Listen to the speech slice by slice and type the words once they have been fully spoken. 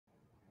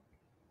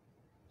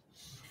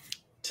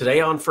Today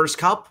on First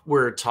Cup,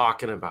 we're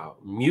talking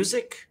about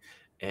music,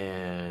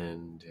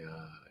 and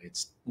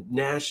it's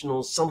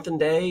National Something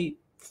Day.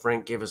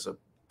 Frank gave us a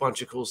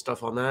bunch of cool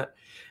stuff on that.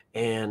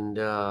 And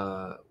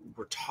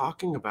we're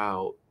talking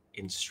about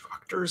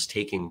instructors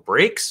taking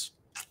breaks.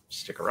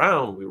 Stick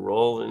around. We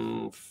roll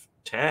in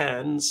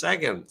 10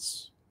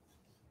 seconds.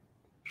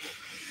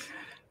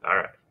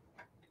 All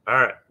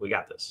right. We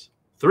got this.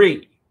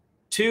 3,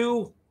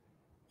 2,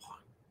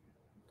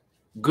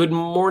 Good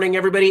morning,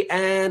 everybody,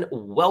 and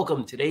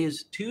welcome. Today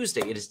is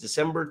Tuesday. It is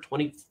December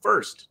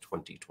 21st,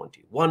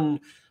 2021.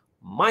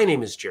 My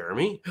name is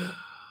Jeremy,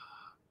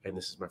 and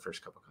this is my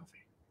first cup of coffee.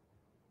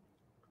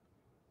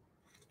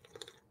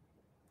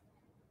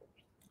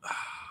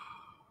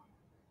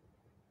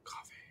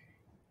 Coffee.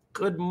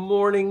 Good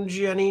morning,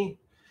 Jenny.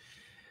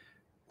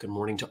 Good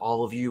morning to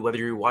all of you, whether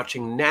you're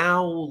watching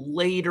now,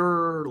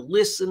 later,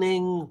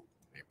 listening.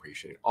 I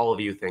appreciate all of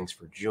you. Thanks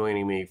for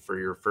joining me for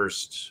your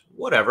first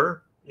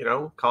whatever.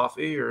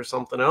 Coffee or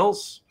something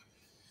else.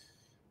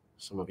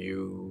 Some of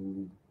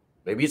you,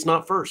 maybe it's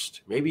not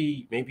first.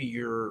 Maybe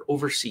you're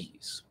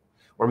overseas.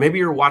 Or maybe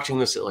you're watching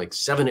this at like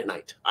 7 at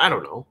night. I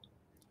don't know.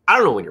 I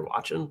don't know when you're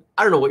watching.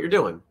 I don't know what you're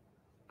doing.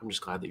 I'm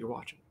just glad that you're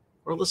watching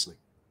or listening.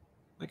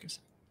 Like I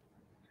said.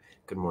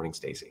 Good morning,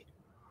 Stacy.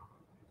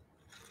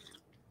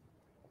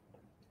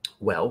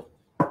 Well,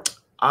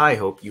 I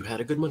hope you had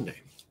a good Monday.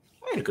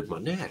 I had a good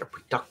Monday. I had a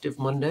productive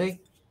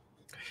Monday.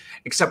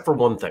 Except for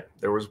one thing.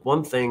 There was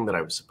one thing that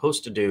I was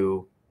supposed to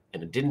do,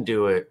 and I didn't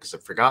do it because I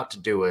forgot to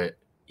do it,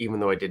 even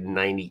though I did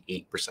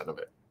 98% of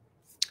it.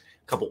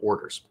 A couple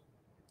orders,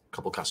 a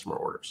couple customer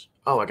orders.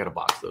 Oh, I got to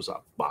box those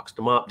up. Boxed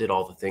them up, did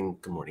all the things.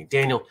 Good morning,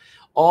 Daniel.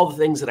 All the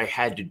things that I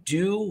had to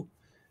do,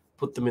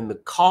 put them in the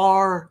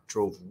car,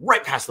 drove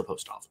right past the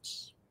post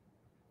office.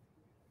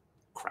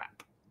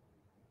 Crap.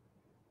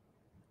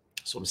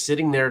 So I'm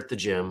sitting there at the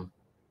gym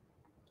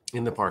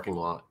in the parking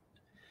lot.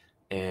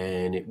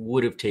 And it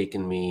would have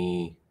taken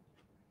me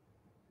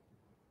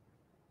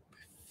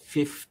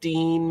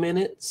 15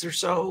 minutes or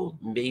so,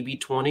 maybe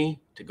 20,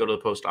 to go to the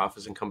post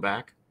office and come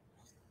back.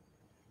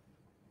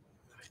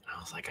 I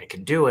was like, I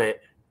could do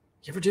it.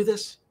 You ever do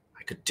this?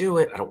 I could do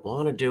it. I don't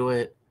want to do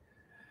it.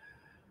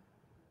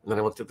 And then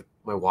I looked at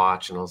my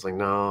watch and I was like,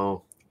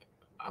 no,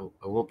 I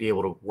won't be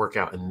able to work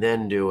out and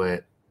then do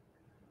it.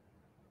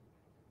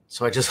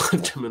 So I just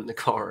left them in the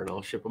car and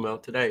I'll ship them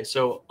out today.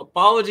 So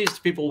apologies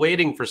to people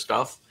waiting for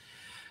stuff.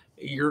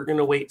 You're going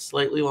to wait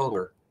slightly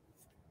longer.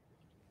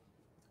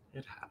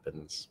 It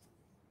happens.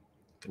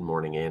 Good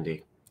morning,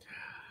 Andy.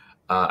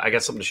 I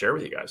got something to share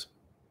with you guys.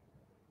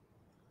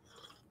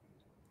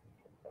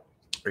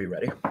 Are you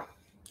ready?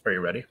 Are you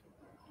ready?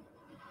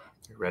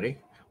 You ready?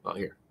 Well,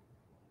 here.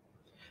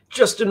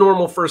 Just a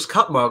normal first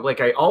cup mug like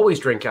I always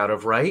drink out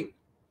of, right?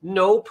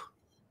 Nope.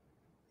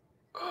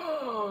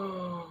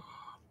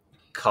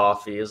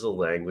 Coffee is a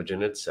Language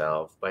in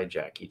Itself by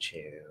Jackie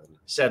Chan.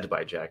 Said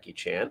by Jackie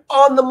Chan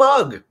on the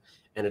mug.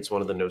 And it's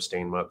one of the no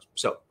stain mugs.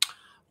 So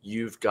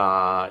you've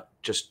got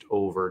just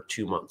over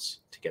 2 months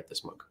to get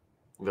this mug.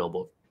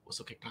 Available at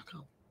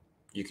whistlekick.com.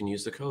 You can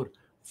use the code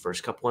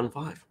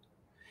FirstCup15.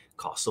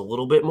 Costs a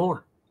little bit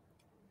more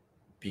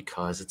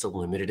because it's a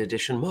limited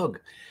edition mug.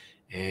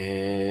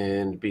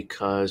 And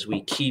because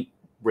we keep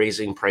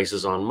raising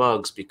prices on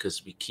mugs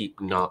because we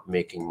keep not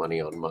making money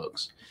on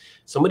mugs.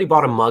 Somebody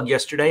bought a mug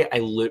yesterday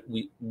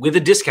with a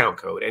discount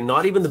code, and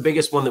not even the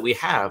biggest one that we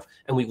have,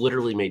 and we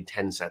literally made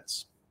 10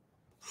 cents.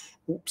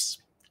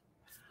 Oops.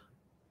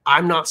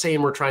 I'm not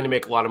saying we're trying to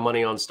make a lot of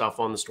money on stuff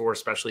on the store,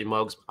 especially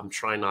mugs. I'm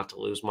trying not to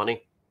lose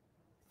money.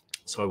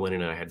 So I went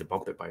in and I had to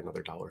bump it by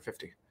another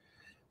 $1.50.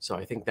 So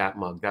I think that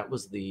mug, that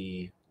was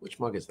which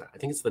mug is that? I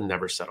think it's the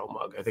Never Settle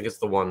mug. I think it's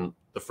the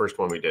first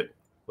one we did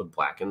with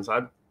black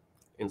inside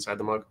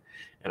the mug.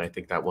 And I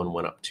think that one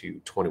went up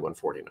to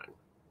 $21.49.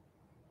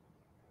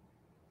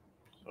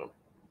 So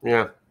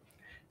yeah.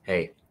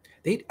 Hey,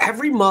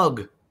 every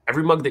mug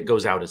that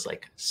goes out is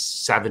like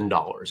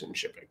 $7 in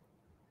shipping.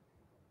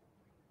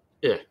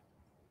 Yeah.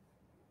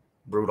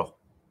 Brutal.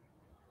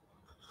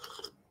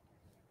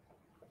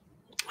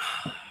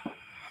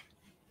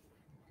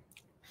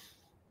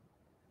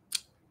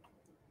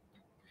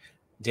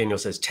 Daniel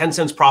says 10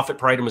 cents profit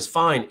per item is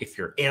fine if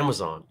you're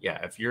Amazon.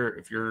 Yeah, if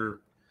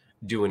you're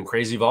doing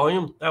crazy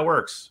volume, that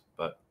works.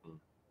 But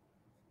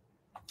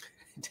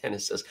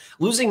Dennis says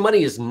losing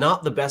money is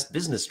not the best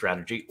business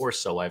strategy, or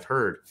so I've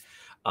heard.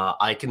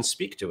 I can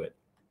speak to it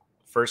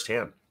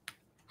firsthand.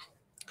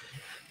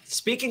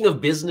 Speaking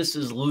of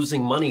businesses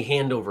losing money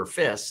hand over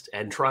fist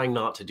and trying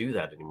not to do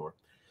that anymore,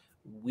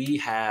 we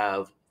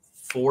have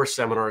 4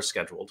 seminars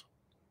scheduled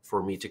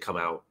for me to come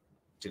out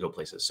to go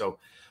places. So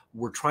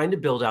we're trying to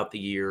build out the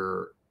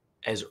year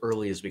as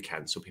early as we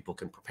can so people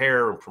can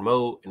prepare and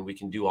promote and we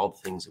can do all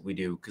the things that we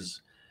do.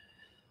 Because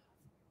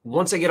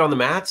once I get on the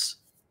mats,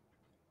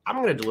 I'm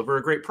going to deliver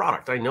a great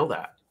product. I know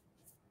that.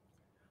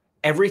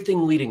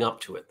 Everything leading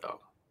up to it, though,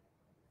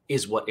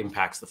 is what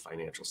impacts the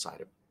financial side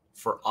of it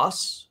for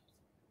us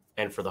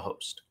and for the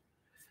host.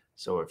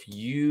 So if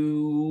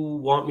you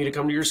want me to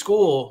come to your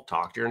school,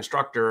 talk to your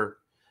instructor,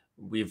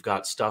 We've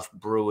got stuff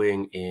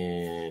brewing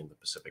in the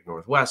Pacific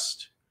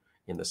Northwest,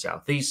 in the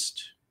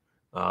Southeast.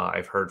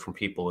 I've heard from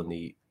people in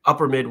the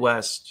upper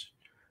Midwest.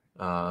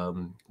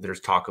 There's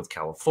talk of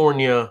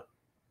California.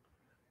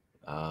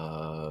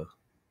 And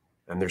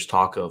there's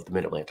talk of the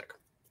Mid-Atlantic.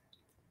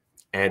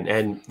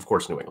 And of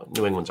course, New England.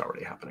 New England's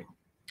already happening.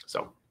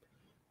 So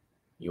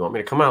you want me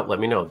to come out, let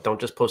me know.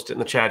 Don't just post it in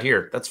the chat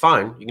here. That's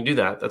fine. You can do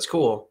that. That's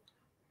cool.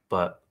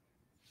 But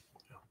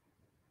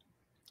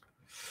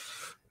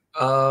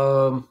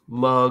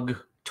mug,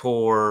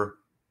 tour.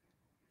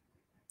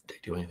 Did I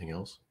do anything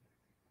else?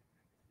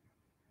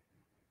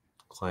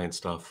 Client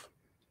stuff.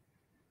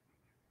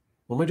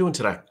 What am I doing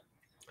today?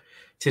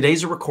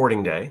 Today's a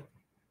recording day.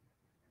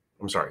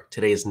 I'm sorry.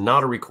 Today is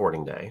not a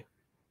recording day.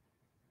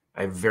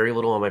 I have very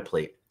little on my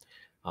plate.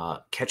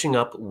 Catching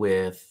up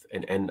with,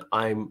 and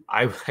I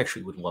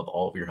actually would love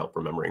all of your help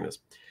remembering this.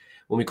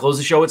 When we close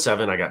the show at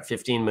 7, I got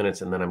 15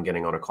 minutes, and then I'm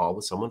getting on a call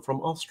with someone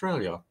from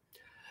Australia.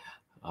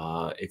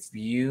 If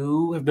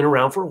you have been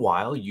around for a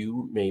while,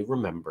 you may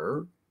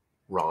remember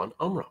Ron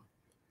Umram,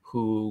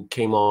 who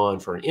came on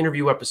for an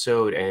interview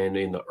episode, and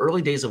in the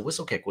early days of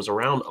Whistlekick was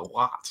around a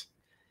lot.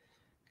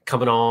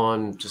 Coming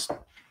on, just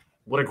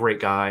what a great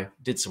guy.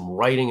 Did some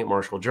writing at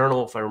Marshall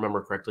Journal, if I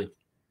remember correctly.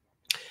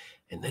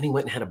 And then he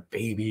went and had a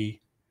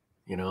baby,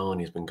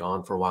 and he's been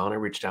gone for a while. And I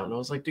reached out and I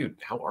was like, dude,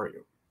 how are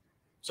you?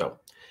 So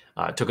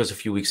it took us a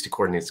few weeks to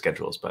coordinate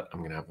schedules, but I'm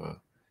going to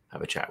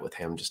have a chat with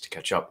him just to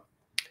catch up.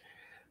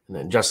 And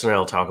then Justin and I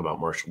will talk about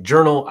Marshall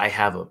Journal. I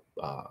have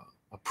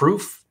a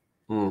proof.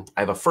 I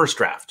have a first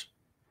draft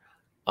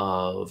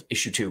of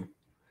issue 2.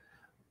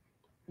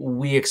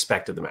 We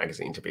expected the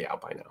magazine to be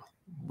out by now.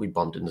 We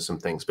bumped into some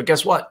things. But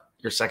guess what?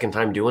 Your second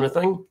time doing a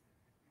thing,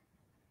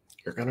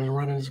 you're going to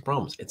run into some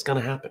problems. It's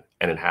going to happen.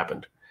 And it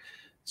happened.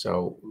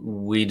 So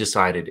we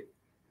decided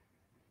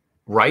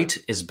right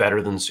is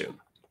better than soon.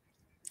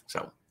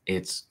 So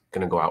it's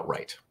going to go out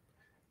right.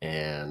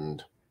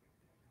 And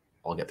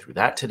I'll get through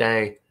that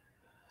today.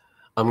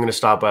 I'm going to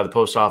stop by the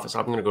post office.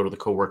 I'm going to go to the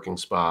co-working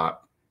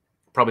spot.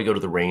 Probably go to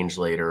the range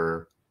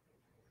later.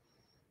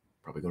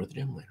 Probably go to the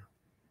gym later.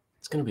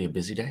 It's going to be a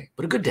busy day,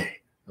 but a good day.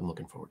 I'm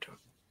looking forward to it.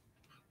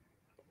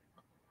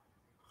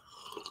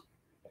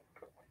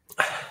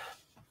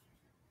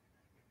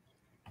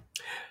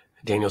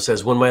 Daniel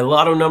says, when my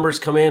lotto numbers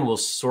come in, we'll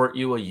sort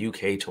you a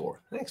UK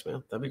tour. Thanks,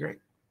 man. That'd be great.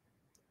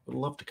 Would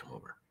love to come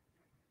over.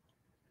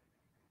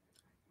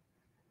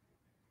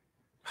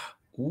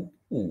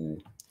 Ooh.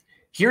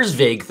 Here's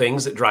vague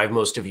things that drive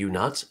most of you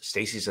nuts.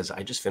 Stacy says,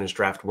 I just finished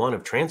draft 1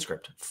 of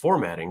transcript.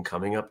 Formatting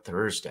coming up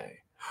Thursday.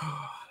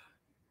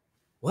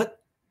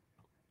 What?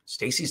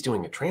 Stacy's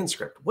doing a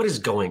transcript. What is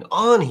going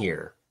on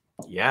here?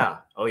 Yeah.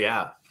 Oh,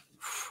 yeah.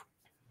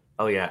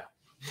 Oh, yeah.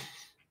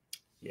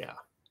 Yeah.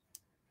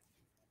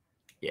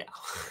 Yeah.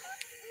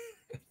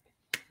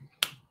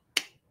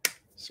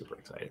 Super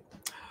excited.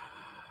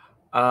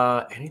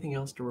 Anything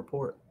else to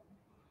report?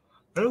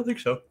 I don't think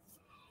so.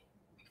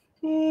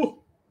 Ooh.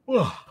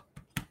 All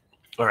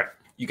right.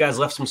 You guys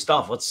left some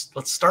stuff. Let's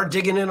start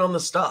digging in on the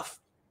stuff.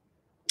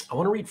 I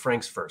want to read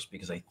Frank's first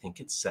because I think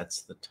it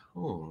sets the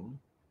tone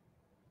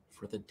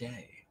for the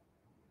day.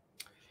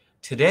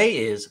 Today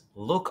is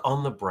Look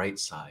on the Bright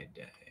Side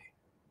Day.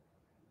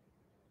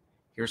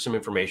 Here's some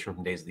information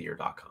from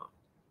daysoftheyear.com.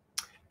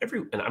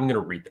 And I'm going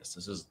to read this.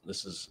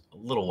 This is a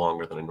little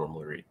longer than I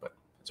normally read, but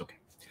it's okay.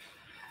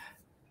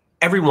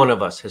 Every one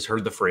of us has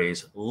heard the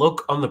phrase,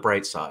 look on the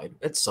bright side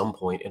at some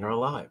point in our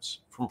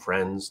lives, from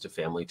friends to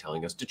family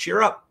telling us to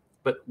cheer up.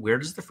 But what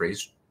does the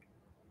phrase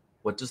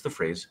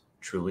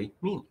truly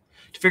mean?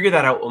 To figure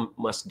that out, we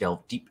must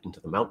delve deep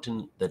into the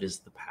mountain that is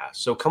the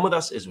past. So come with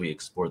us as we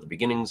explore the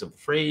beginnings of the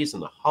phrase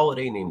and the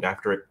holiday named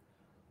after it,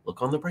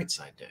 Look on the Bright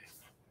Side Day.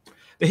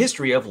 The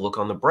history of Look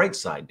on the Bright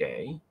Side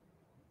Day.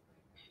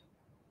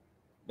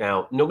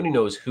 Now, nobody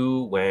knows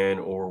who, when,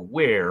 or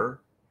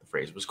where the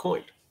phrase was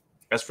coined.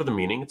 As for the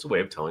meaning, it's a way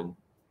of telling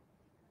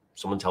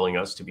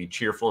us to be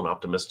cheerful and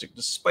optimistic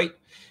despite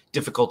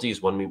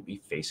difficulties one may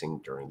be facing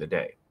during the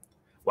day.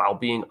 While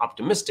being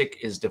optimistic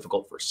is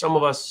difficult for some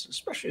of us,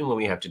 especially when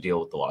we have to deal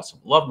with the loss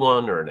of a loved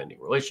one or an ending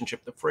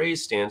relationship, the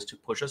phrase stands to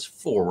push us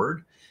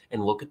forward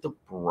and look at the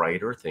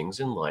brighter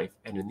things in life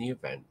and in the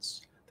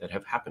events that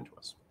have happened to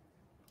us.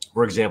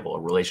 For example, a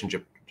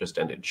relationship just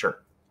ended.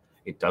 Sure,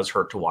 it does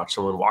hurt to watch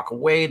someone walk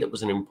away that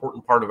was an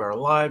important part of our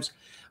lives,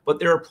 but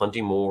there are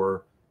plenty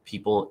more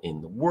people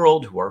in the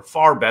world who are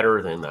far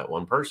better than that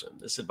one person.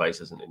 This advice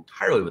isn't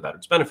entirely without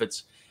its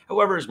benefits.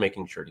 However, is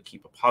making sure to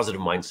keep a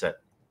positive mindset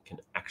can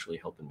actually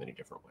help in many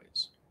different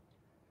ways.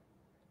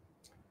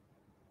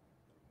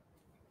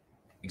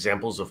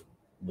 Examples of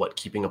what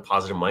keeping a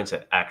positive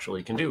mindset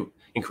actually can do: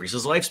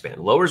 increases lifespan,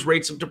 lowers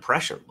rates of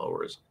depression,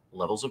 lowers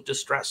levels of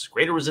distress,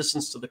 greater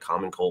resistance to the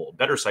common cold,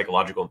 better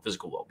psychological and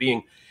physical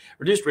well-being,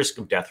 reduced risk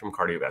of death from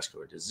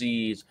cardiovascular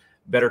disease,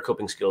 better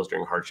coping skills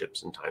during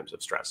hardships and times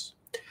of stress.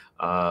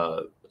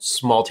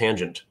 Small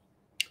tangent.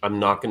 I'm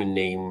not going to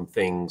name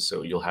things,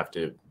 so you'll have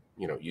to,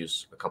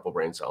 use a couple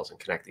brain cells and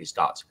connect these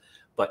dots.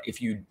 But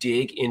if you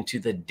dig into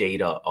the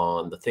data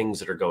on the things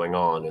that are going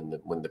on and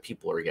when the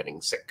people are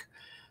getting sick,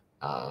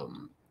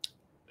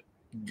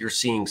 you're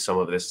seeing some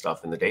of this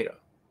stuff in the data,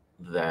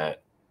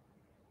 that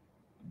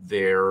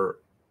there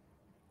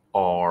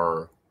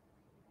are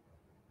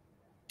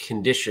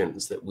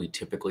conditions that we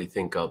typically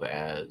think of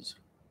as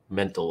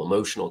mental,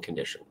 emotional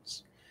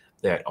conditions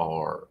that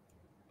are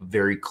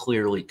very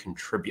clearly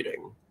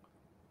contributing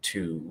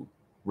to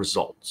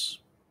results.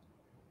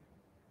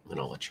 And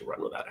I'll let you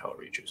run with that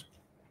however you choose.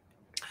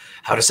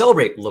 How to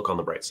celebrate Look on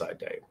the Bright Side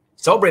Day.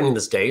 Celebrating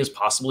this day is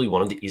possibly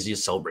one of the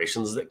easiest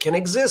celebrations that can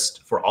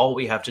exist, for all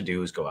we have to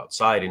do is go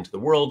outside into the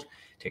world,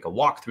 take a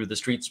walk through the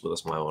streets with a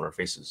smile on our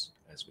faces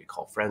as we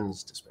call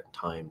friends to spend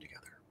time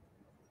together.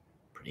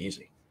 Pretty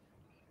easy.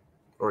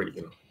 Or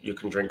you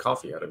can drink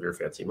coffee out of your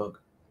fancy mug.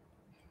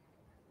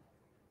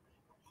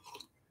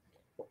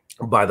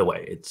 By the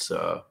way, it's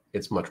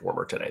much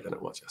warmer today than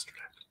it was yesterday.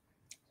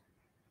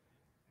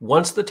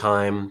 Once the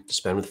time to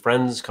spend with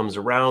friends comes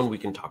around, we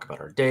can talk about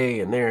our day,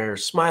 and they're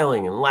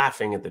smiling and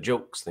laughing at the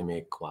jokes they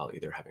make while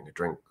either having a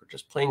drink or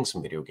just playing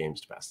some video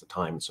games to pass the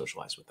time and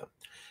socialize with them.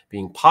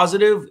 Being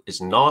positive is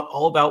not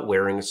all about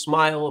wearing a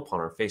smile upon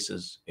our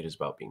faces. It is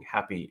about being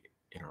happy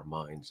in our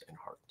minds and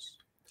hearts.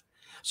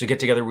 So get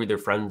together with your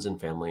friends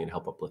and family and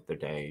help uplift their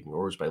day and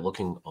yours by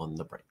looking on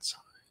the bright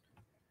side.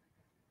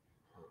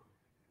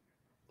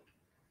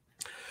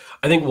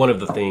 I think one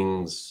of the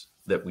things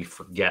that we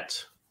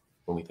forget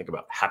when we think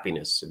about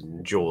happiness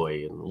and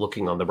joy and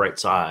looking on the bright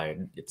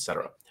side,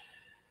 etc.,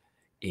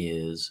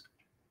 is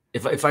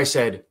if I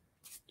said,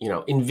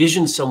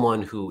 envision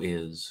someone who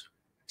is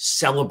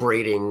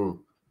celebrating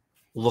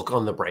Look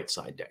on the Bright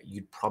Side Day,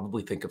 you'd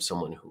probably think of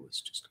someone who is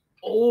just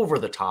over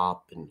the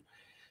top and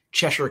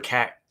Cheshire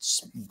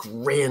Cat's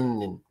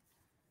grin, and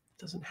it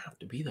doesn't have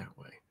to be that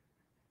way.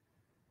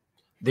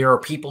 There are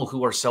people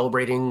who are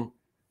celebrating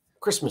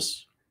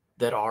Christmas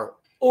that are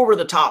over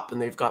the top,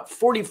 and they've got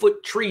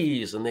 40-foot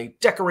trees, and they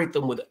decorate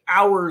them with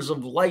hours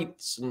of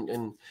lights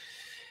and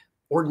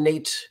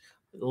ornate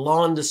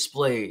lawn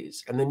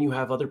displays. And then you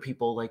have other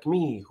people like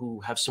me who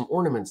have some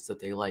ornaments that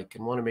they like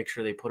and want to make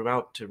sure they put them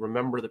out to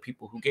remember the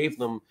people who gave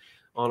them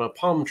on an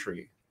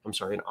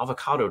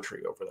avocado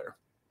tree over there.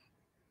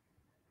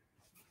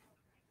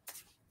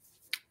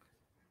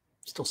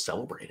 Still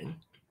celebrating,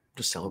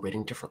 just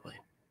celebrating differently.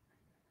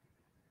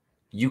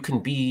 You can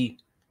be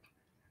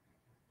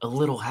a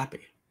little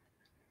happy.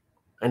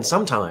 And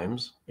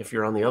sometimes, if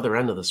you're on the other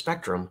end of the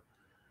spectrum,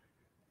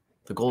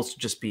 the goal is to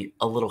just be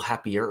a little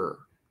happier,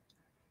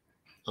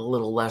 a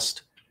little less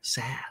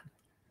sad.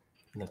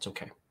 And that's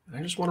okay. And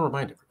I just want to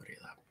remind everybody of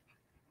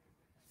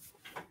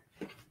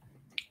that.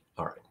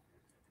 All right.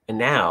 And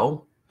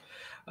now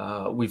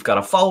we've got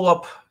a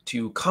follow-up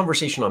to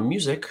Conversation on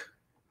Music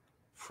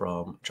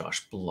from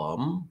Josh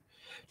Blum.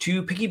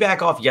 To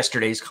piggyback off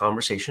yesterday's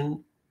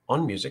conversation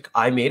on music,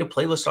 I made a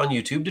playlist on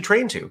YouTube to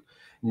train to.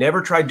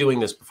 Never tried doing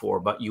this before,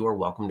 but you are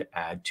welcome to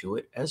add to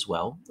it as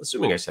well,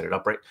 assuming I set it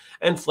up right,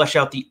 and flesh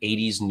out the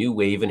 80s new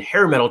wave and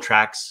hair metal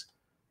tracks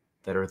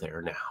that are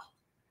there now.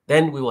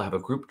 Then we will have a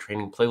group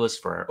training playlist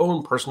for our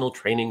own personal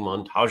training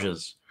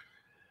montages.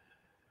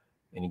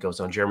 And he goes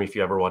on, Jeremy, if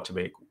you ever want to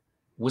make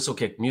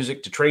Whistlekick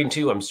music to train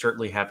to, I'm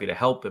certainly happy to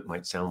help. It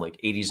might sound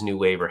like 80s new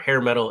wave or hair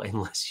metal,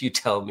 unless you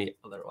tell me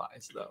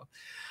otherwise, though.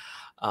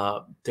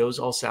 Those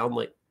all sound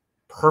like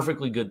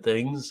perfectly good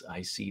things.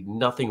 I see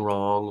nothing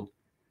wrong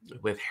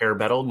with hair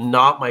metal.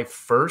 Not my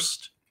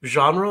first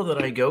genre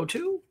that I go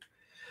to,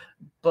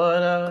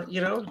 but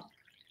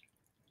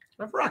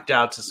I've rocked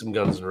out to some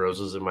Guns N'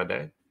 Roses in my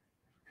day.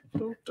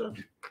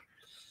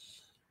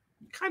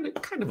 Kind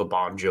of a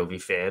Bon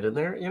Jovi fan in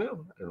there, I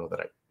don't know that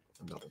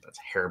I'm not that that's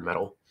hair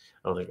metal.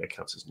 I don't think that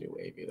counts as new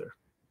wave either.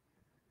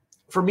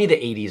 For me, the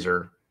 80s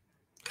are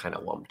kind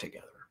of lumped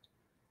together.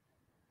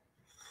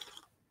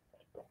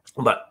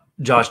 But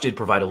Josh did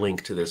provide a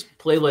link to this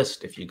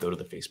playlist. If you go to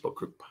the Facebook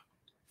group,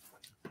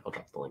 I'll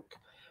drop the link.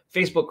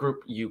 Facebook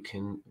group, you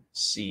can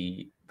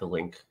see the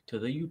link to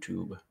the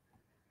YouTube.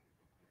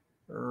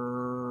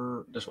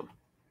 This one.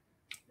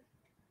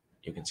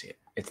 You can see it.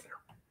 It's there.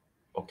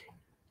 Okay.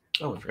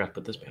 Oh, I forgot to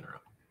put this banner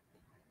up.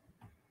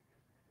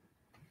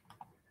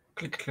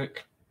 Click,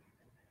 click.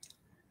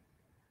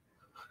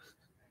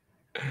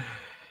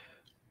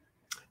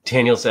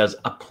 Daniel says,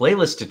 a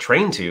playlist to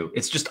train to.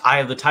 It's just Eye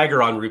of the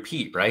Tiger on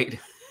repeat, right?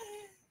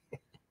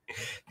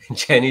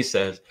 Jenny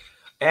says,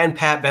 and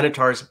Pat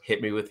Benatar's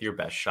Hit Me With Your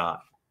Best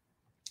Shot.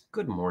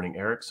 Good morning,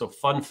 Eric. So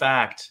fun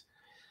fact,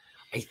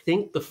 I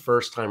think the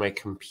first time I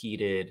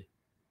competed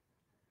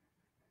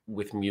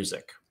with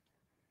music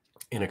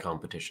in a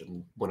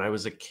competition, when I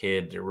was a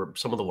kid, there were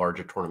some of the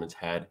larger tournaments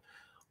had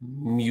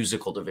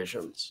musical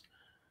divisions.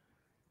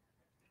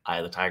 Eye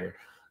of the Tiger.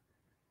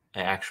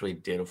 I actually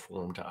did a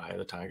form to Eye of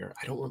the Tiger.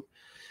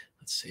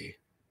 Let's see.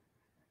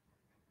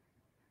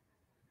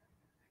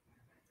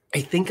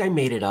 I think I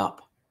made it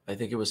up. I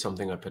think it was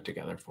something I put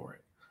together for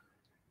it.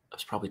 I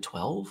was probably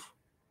 12.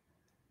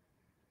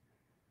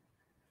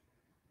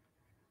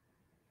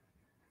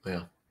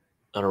 Yeah.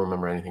 I don't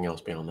remember anything else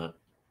beyond that.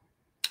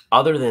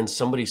 other than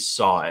somebody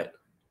saw it,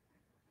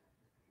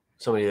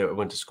 somebody that I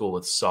went to school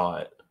with saw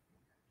it,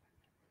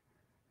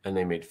 and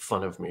they made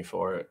fun of me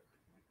for it.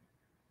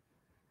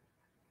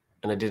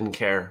 And I didn't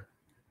care.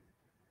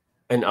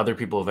 And other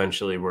people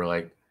eventually were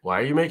like, why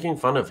are you making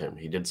fun of him?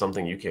 He did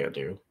something you can't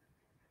do.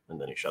 And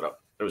then he shut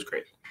up. It was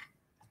great.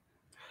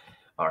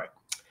 All right.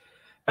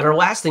 And our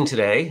last thing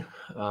today,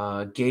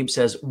 Gabe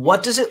says,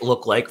 what does it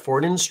look like for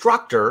an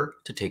instructor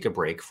to take a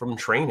break from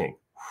training?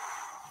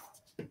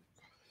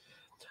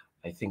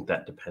 I think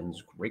that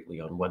depends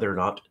greatly on whether or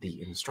not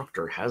the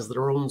instructor has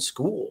their own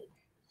school.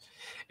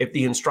 If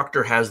the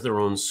instructor has their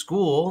own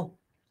school,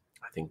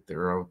 I think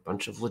there are a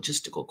bunch of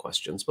logistical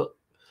questions, but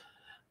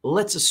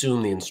let's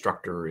assume the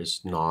instructor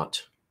is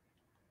not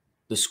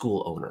the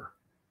school owner,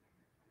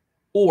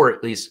 or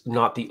at least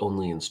not the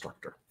only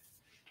instructor,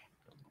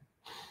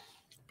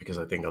 because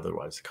I think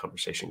otherwise the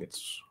conversation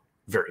gets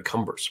very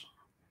cumbersome.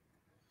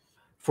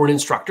 For an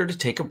instructor to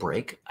take a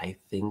break, I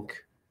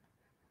think,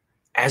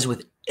 as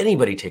with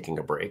anybody taking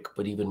a break,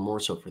 but even more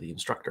so for the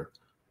instructor,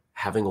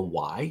 having a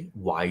why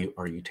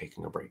are you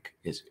taking a break,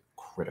 is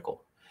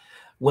critical.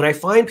 When I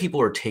find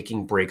people are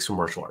taking breaks from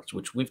martial arts,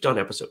 which we've done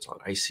episodes on,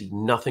 I see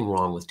nothing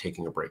wrong with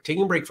taking a break.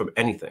 Taking a break from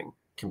anything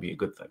can be a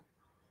good thing.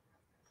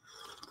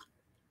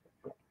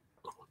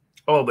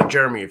 Oh, but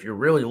Jeremy, if you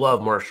really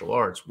love martial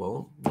arts,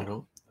 well,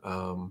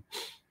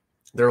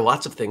 there are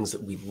lots of things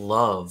that we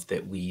love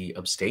that we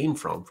abstain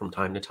from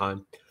time to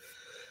time.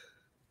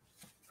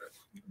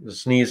 The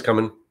sneeze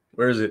coming.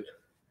 Where is it?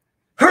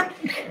 All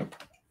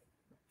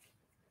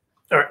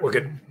right, we're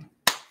good.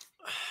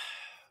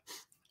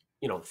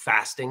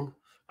 Fasting,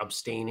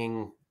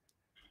 abstaining,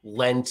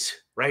 Lent,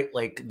 right?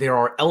 Like there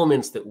are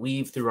elements that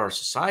weave through our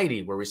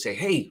society where we say,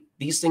 hey,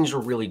 these things are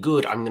really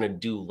good. I'm going to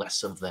do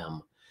less of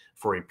them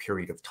for a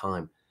period of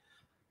time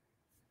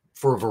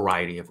for a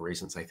variety of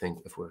reasons. I think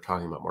if we're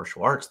talking about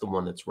martial arts, the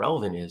one that's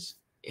relevant is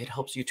it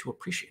helps you to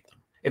appreciate them.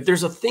 If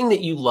there's a thing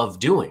that you love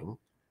doing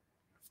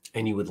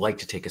and you would like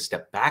to take a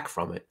step back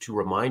from it to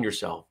remind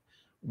yourself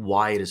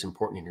why it is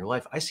important in your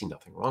life, I see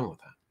nothing wrong with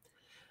that.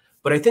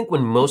 But I think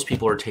when most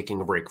people are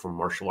taking a break from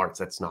martial arts,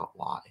 that's not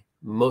why.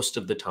 Most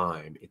of the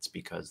time, it's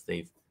because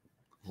they've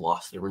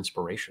lost their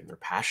inspiration, their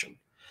passion.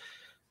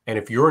 And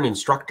if you're an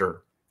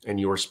instructor and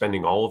you are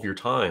spending all of your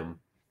time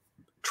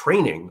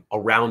training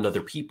around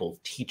other people,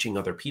 teaching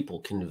other people,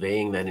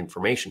 conveying that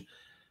information,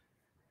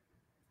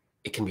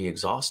 it can be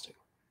exhausting.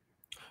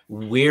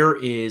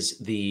 Where's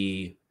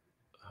the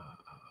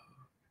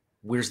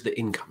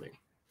incoming?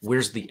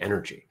 Where's the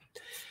energy?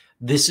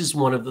 This is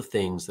one of the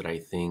things that I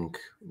think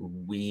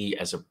we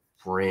as a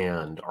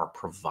brand are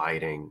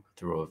providing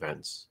through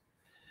events.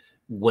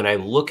 When I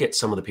look at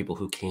some of the people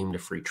who came to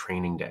Free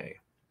Training Day,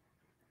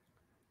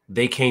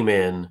 they came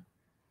in,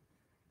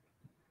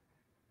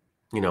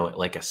 at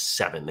like a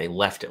 7. They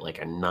left at like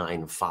a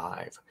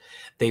 9.5.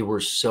 They were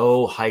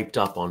so hyped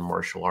up on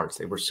martial arts.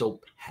 They were so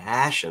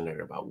passionate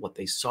about what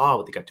they saw,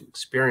 what they got to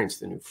experience,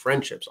 the new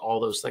friendships, all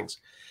those things.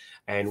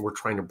 And we're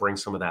trying to bring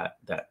some of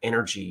that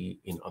energy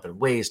in other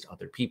ways to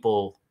other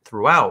people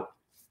throughout.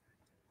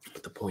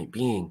 But the point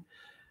being,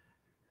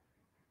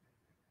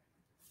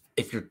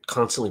 if you're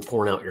constantly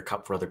pouring out your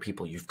cup for other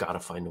people, you've got to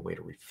find a way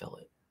to refill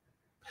it.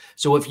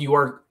 So if you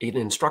are an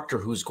instructor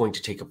who's going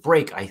to take a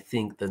break, I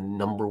think the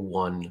number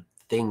one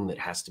thing that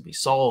has to be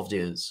solved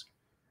is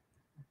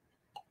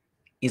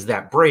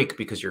that break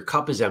because your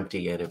cup is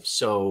empty? And if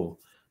so,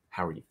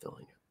 how are you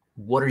filling it?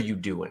 What are you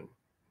doing?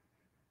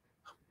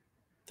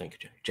 Thank you,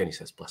 Jenny. Jenny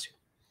says, bless you.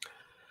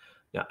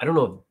 Now, I don't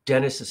know if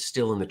Dennis is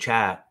still in the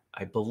chat.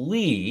 I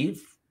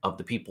believe of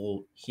the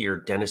people here,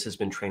 Dennis has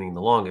been training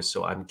the longest.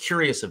 So I'm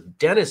curious of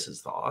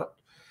Dennis's thought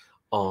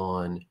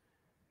on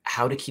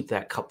how to keep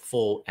that cup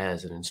full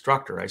as an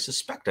instructor. I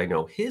suspect I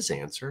know his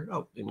answer.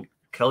 Oh, and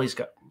Kelly's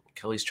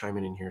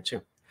chiming in here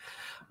too.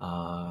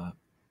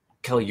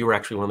 Kelly, you were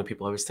actually one of the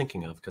people I was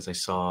thinking of because I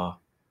saw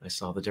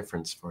the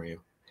difference for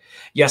you.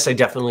 Yes, I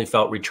definitely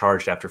felt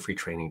recharged after Free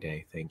Training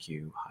Day. Thank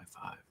you. High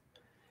five.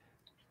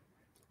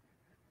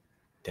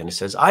 Dennis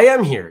says, I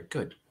am here.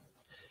 Good.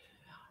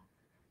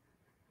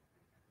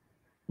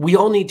 We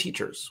all need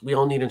teachers. We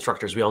all need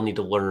instructors. We all need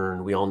to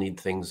learn. We all need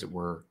things that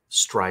we're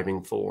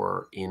striving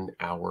for in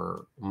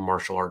our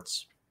martial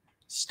arts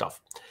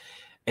stuff.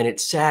 And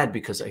it's sad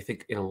because I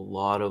think in a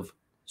lot of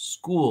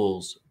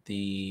schools,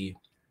 the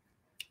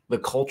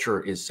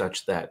culture is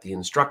such that the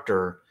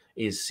instructor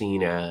is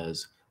seen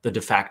as the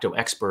de facto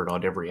expert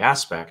on every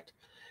aspect.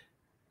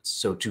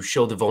 So to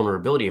show the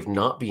vulnerability of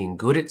not being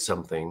good at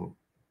something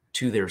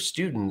to their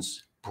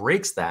students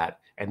breaks that,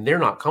 and they're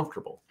not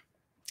comfortable.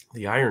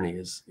 The irony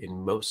is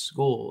in most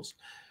schools,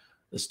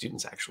 the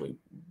students actually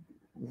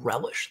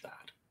relish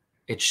that.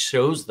 It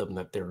shows them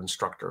that their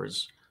instructor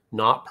is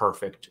not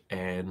perfect,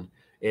 and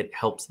it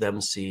helps them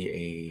see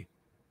a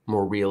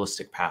more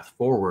realistic path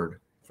forward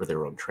for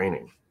their own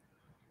training.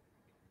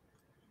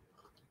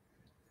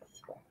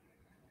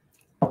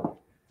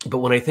 But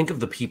when I think of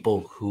the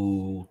people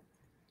who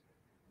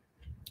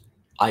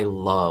I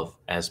love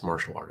as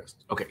martial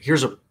artists, okay,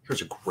 here's a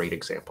great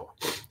example.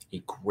 A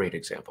great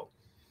example.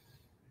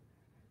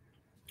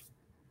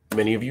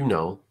 Many of you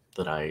know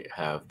that I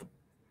have the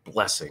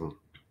blessing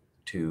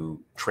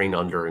to train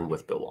under and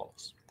with Bill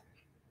Wallace.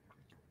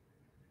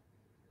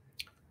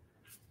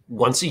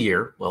 Once a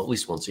year, well, at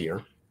least once a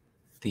year,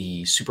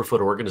 the Superfoot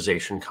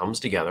organization comes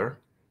together,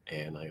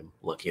 and I'm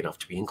lucky enough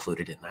to be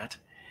included in that,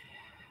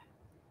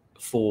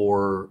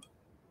 for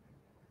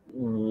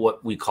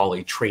what we call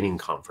a training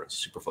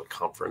conference, Superfoot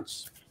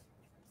conference.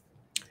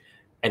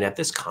 And at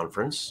this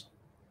conference,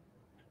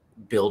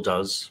 Bill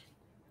does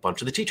a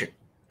bunch of the teaching,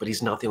 but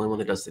he's not the only one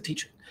that does the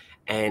teaching.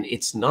 And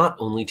it's not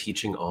only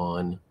teaching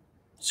on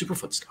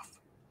Superfoot stuff.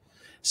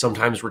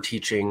 Sometimes we're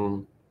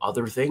teaching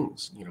other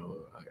things. You know,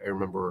 I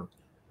remember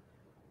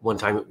one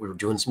time we were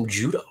doing some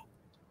judo,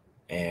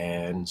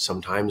 and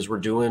sometimes we're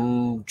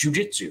doing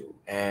jujitsu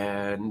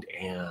and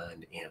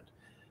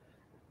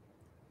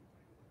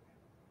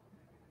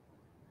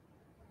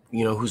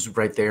you know who's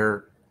right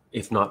there,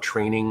 if not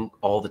training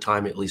all the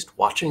time, at least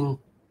watching,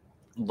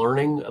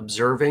 learning,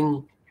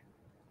 observing?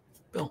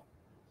 Bill.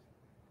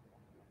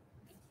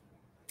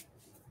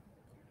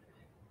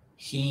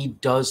 He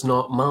does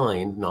not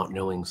mind not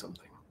knowing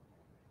something.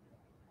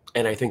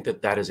 And I think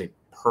that that is a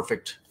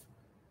perfect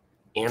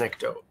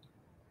anecdote.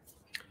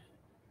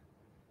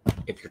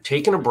 If you're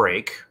taking a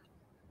break,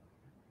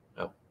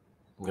 I'm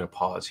going to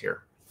pause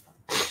here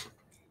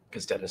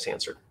because Dennis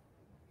answered.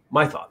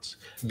 My thoughts.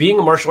 Being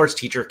a martial arts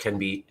teacher can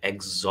be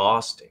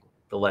exhausting.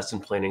 The lesson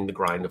planning, the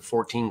grind of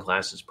 14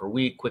 classes per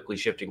week, quickly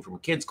shifting from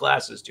kids'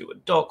 classes to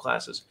adult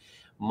classes,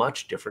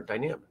 much different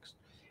dynamics.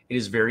 It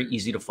is very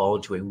easy to fall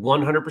into a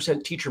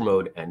 100% teacher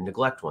mode and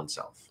neglect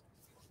oneself.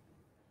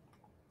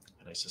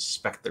 And I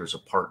suspect there's a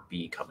part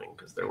B coming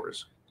because there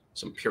was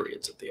some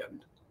periods at the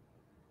end.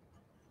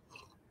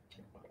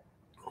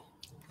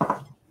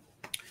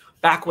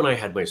 Back when I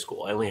had my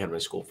school, I only had my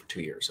school for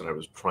 2 years, and I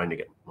was trying to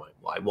get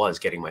I was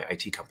getting my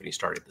IT company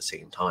started at the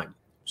same time.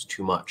 It was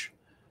too much.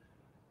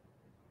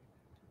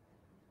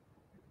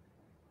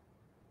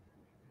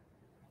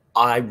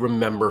 I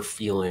remember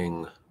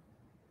feeling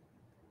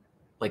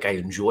like I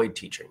enjoyed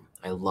teaching.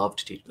 I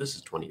loved teaching. This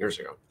is 20 years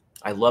ago.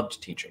 I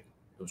loved teaching.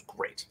 It was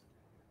great.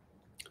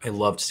 I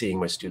loved seeing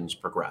my students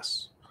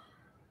progress.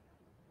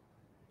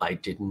 I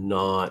did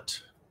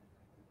not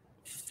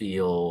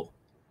feel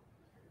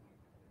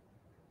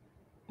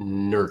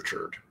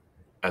nurtured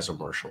as a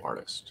martial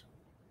artist.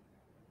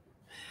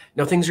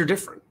 Now things are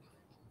different.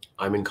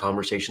 I'm in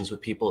conversations with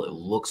people. It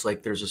looks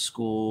like there's a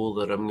school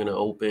that I'm going to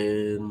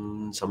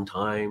open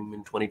sometime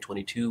in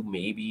 2022,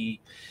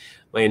 maybe.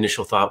 My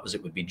initial thought was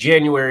it would be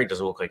January. It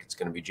doesn't look like it's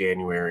going to be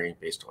January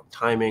based on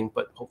timing,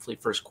 but hopefully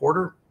first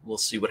quarter. We'll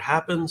see what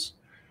happens.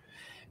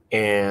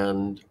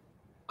 And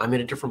I'm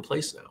in a different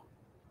place now.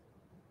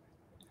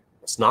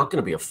 It's not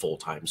going to be a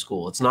full-time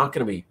school. It's not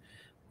going to be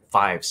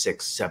 5,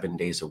 6, 7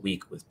 days a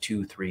week with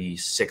 2, 3,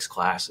 6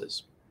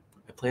 classes.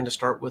 I plan to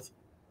start with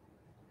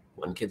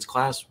 1 kid's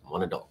class,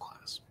 1 adult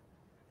class.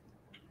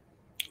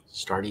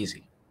 Start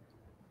easy.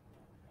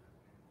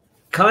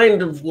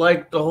 Kind of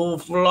like the whole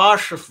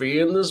philosophy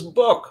in this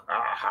book.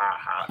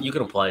 You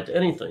can apply it to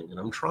anything, and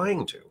I'm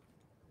trying to.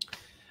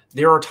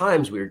 There are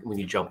times when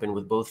you jump in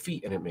with both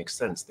feet and it makes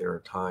sense. There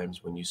are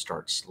times when you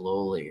start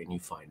slowly and you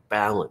find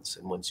balance.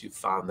 And once you've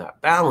found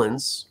that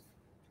balance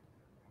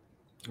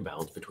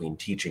between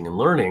teaching and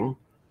learning,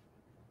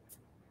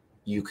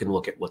 you can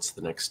look at what's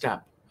the next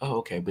step. Oh,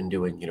 okay, I've been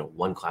doing,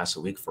 1 class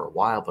a week for a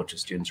while. A bunch of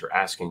students are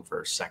asking for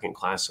a 2nd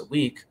class a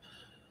week.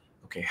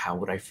 Okay, how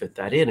would I fit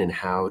that in? And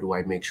how do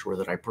I make sure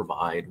that I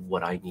provide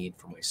what I need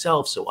for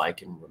myself so I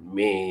can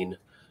remain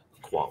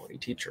a quality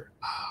teacher?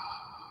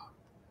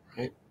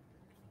 Right?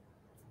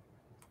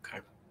 Okay.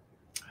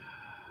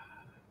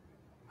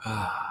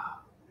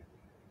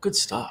 Good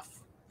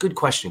stuff. Good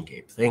question,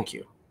 Gabe. Thank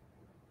you.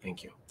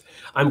 Thank you.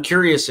 I'm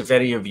curious if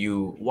any of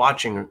you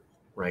watching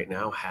right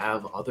now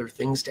have other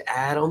things to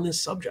add on this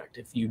subject.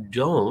 If you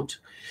don't,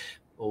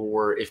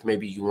 or if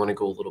maybe you want to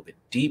go a little bit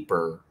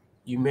deeper,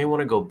 you may want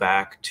to go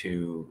back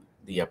to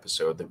the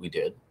episode that we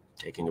did,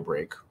 taking a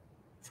break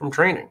from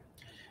training.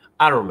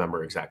 I don't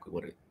remember exactly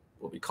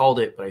what we called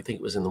it, but I think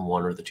it was in the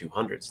 1 or the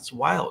 200s. It's a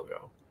while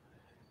ago.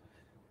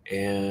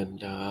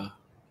 And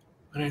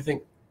I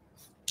think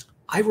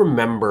I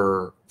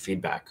remember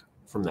feedback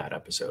from that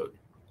episode.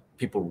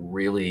 People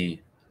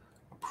really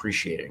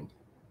appreciating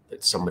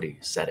that somebody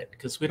said it,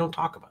 because we don't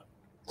talk about it.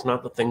 It's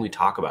not the thing we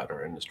talk about in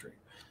our industry.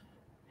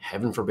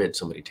 Heaven forbid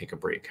somebody take a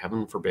break.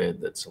 Heaven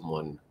forbid that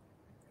someone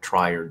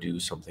try or do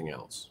something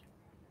else.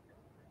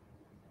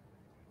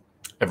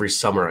 Every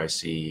summer I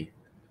see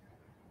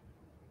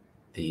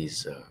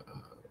these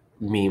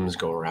memes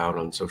go around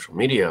on social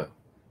media.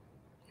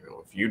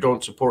 If you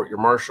don't support your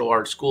martial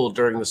arts school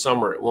during the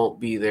summer, it won't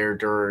be there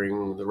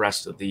during the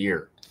rest of the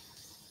year.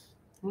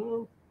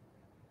 Well,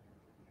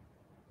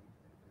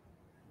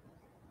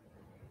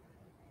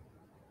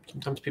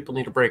 sometimes people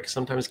need a break.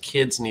 Sometimes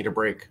kids need a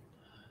break,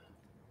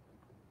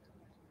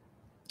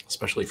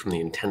 especially from the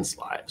intense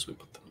lives we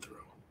put them through.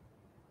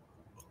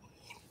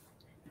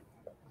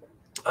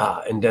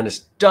 And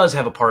Dennis does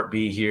have a part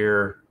B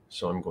here,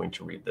 so I'm going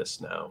to read this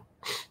now.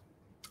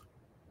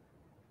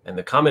 And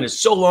the comment is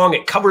so long,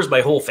 it covers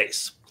my whole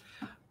face.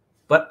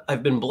 But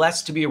I've been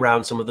blessed to be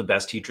around some of the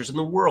best teachers in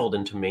the world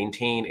and to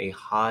maintain a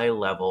high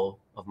level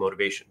of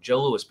motivation.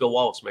 Joe Lewis, Bill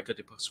Wallace, Michael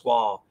de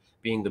Pasquale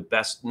being the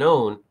best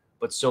known,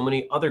 but so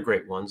many other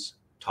great ones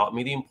taught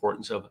me the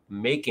importance of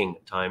making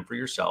time for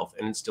yourself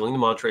and instilling the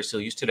mantra I still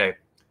use today.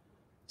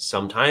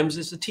 Sometimes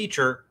a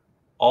teacher,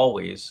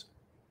 always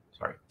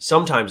a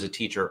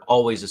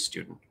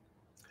student.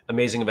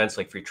 Amazing events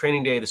like Free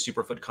Training Day, the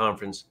Superfoot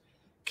Conference,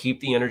 keep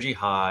the energy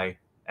high,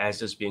 as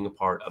does being a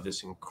part of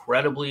this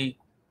incredibly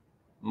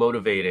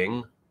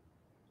motivating.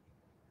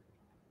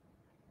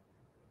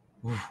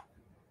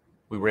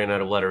 We ran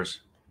out of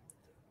letters.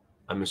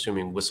 I'm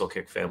assuming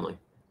Whistlekick family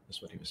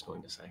is what he was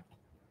going to say.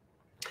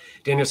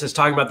 Daniel says,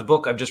 talking about the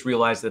book, I've just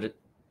realized that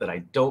I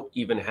don't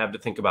even have to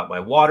think about my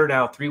water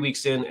now, 3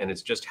 weeks in, and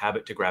it's just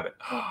habit to grab it.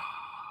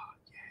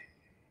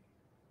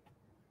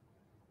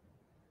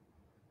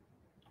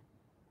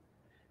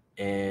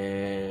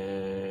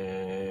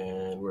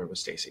 And where was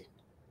Stacy?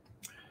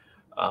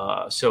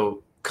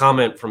 So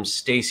comment from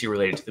Stacy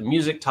related to the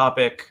music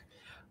topic.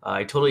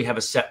 I totally have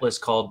a set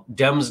list called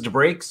Dems to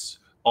Breaks,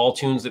 all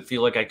tunes that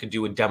feel like I could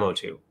do a demo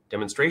to.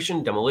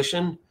 Demonstration,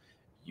 demolition,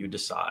 you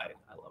decide.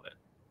 I love it.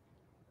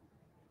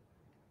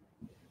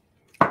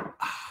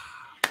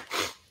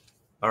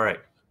 All right,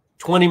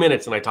 20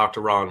 minutes and I talked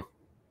to Ron.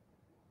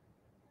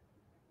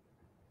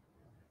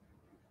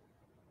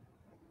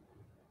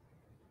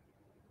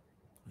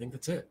 I think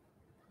that's it.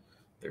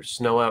 There's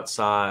snow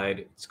outside.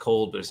 It's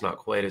cold, but it's not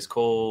quite as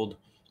cold.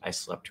 I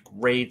slept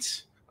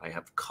great. I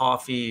have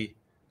coffee.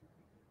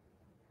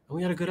 And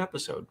we had a good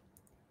episode.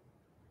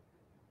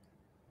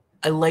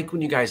 I like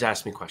when you guys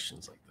ask me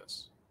questions like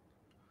this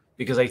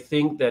because I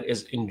think that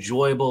as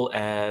enjoyable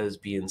as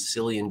being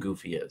silly and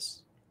goofy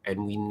is,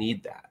 and we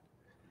need that,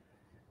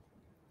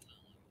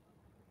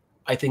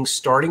 I think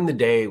starting the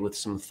day with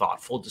some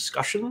thoughtful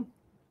discussion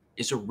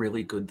is a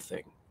really good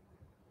thing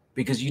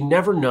because you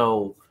never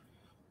know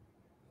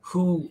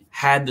who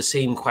had the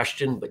same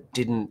question but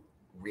didn't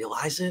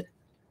realize it.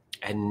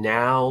 And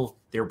now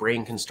their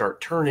brain can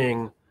start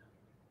turning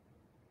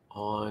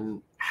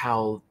on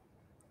how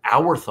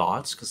our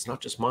thoughts, because it's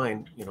not just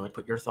mine, I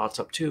put your thoughts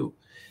up too,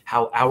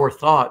 how our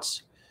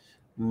thoughts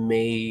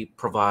may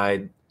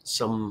provide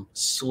some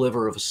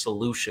sliver of a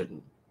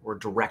solution or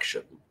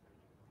direction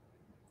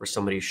for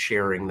somebody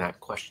sharing that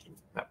question,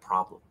 that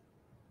problem.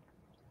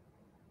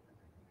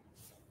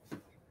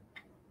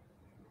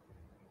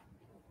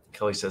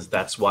 Kelly says,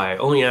 that's why I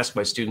only ask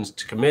my students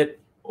to commit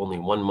only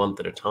 1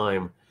 month at a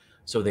time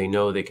so they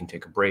know they can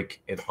take a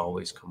break and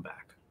always come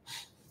back.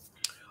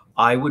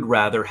 I would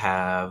rather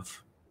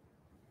have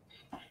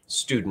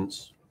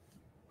students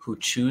who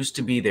choose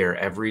to be there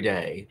every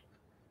day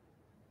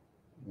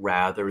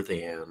rather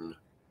than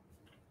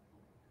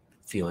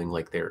feeling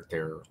like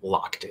they're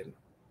locked in.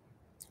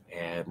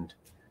 And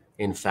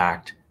in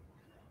fact,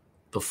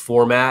 the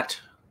format,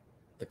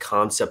 the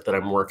concept that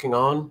I'm working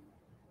on,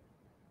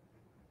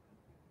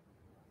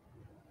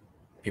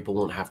 people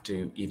won't have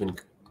to even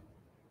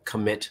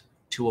commit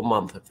to a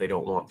month if they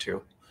don't want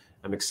to.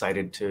 I'm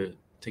excited to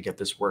get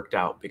this worked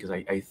out because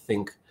I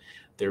think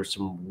there's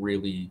some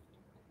really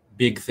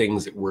big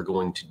things that we're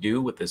going to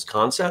do with this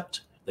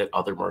concept that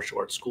other martial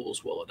arts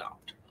schools will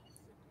adopt.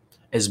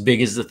 As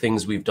big as the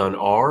things we've done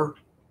are,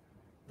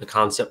 the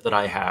concept that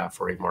I have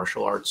for a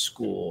martial arts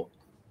school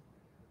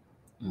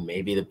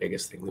may be the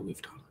biggest thing that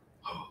we've done.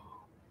 Oh,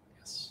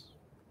 yes.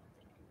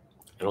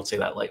 I don't say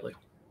that lightly.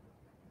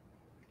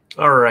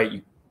 All right,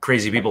 you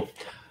crazy people.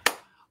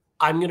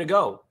 I'm going to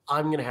go.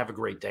 I'm going to have a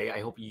great day.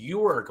 I hope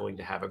you are going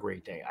to have a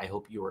great day. I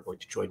hope you are going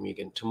to join me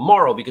again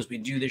tomorrow because we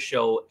do this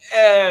show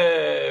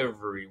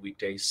every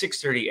weekday,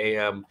 6:30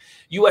 a.m.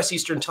 U.S.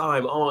 Eastern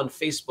Time on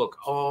Facebook,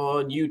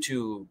 on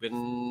YouTube,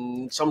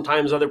 and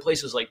sometimes other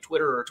places like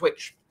Twitter or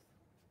Twitch.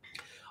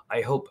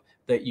 I hope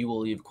that you will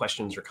leave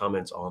questions or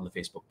comments on the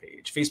Facebook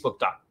page,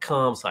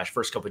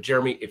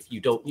 facebook.com/firstcupwithjeremy. If you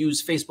don't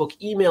use Facebook,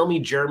 email me,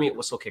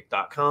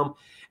 jeremy@whistlekick.com.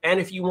 And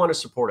if you want to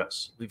support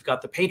us, we've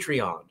got the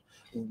Patreon.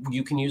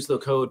 You can use the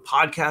code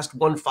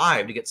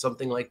podcast15 to get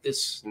something like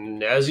this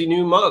snazzy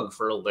new mug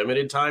for a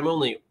limited time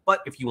only.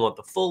 But if you want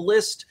the full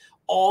list,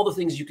 all the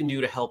things you can do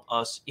to help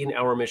us in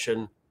our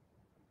mission,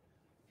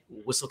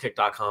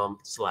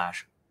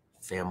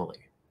 whistlekick.com/family.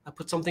 I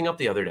put something up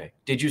the other day.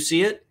 Did you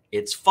see it?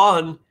 It's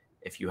fun.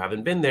 If you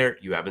haven't been there,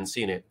 you haven't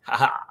seen it. Ha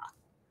ha.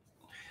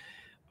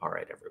 All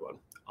right, everyone.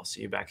 I'll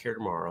see you back here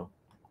tomorrow.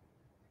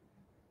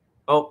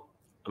 Oh,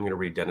 I'm going to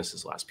read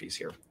Dennis's last piece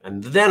here,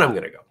 and then I'm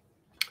going to go.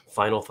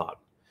 Final thought.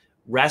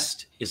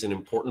 Rest is an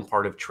important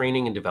part of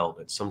training and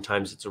development.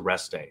 Sometimes it's a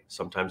rest day.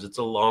 Sometimes it's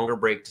a longer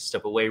break to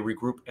step away,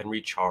 regroup, and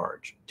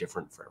recharge.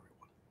 Different for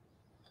everyone.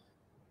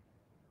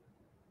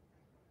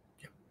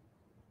 Yep.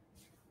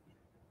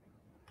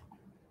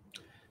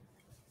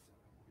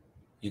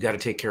 You got to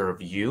take care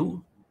of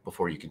you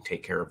before you can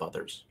take care of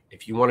others.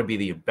 If you want to be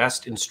the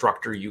best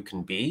instructor you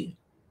can be,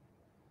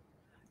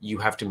 you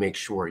have to make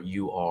sure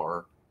you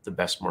are the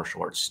best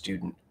martial arts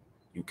student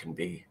you can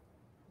be.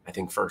 I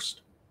think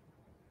first.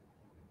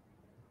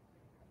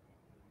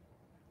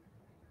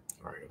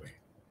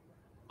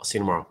 I'll see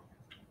you tomorrow.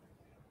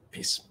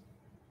 Peace.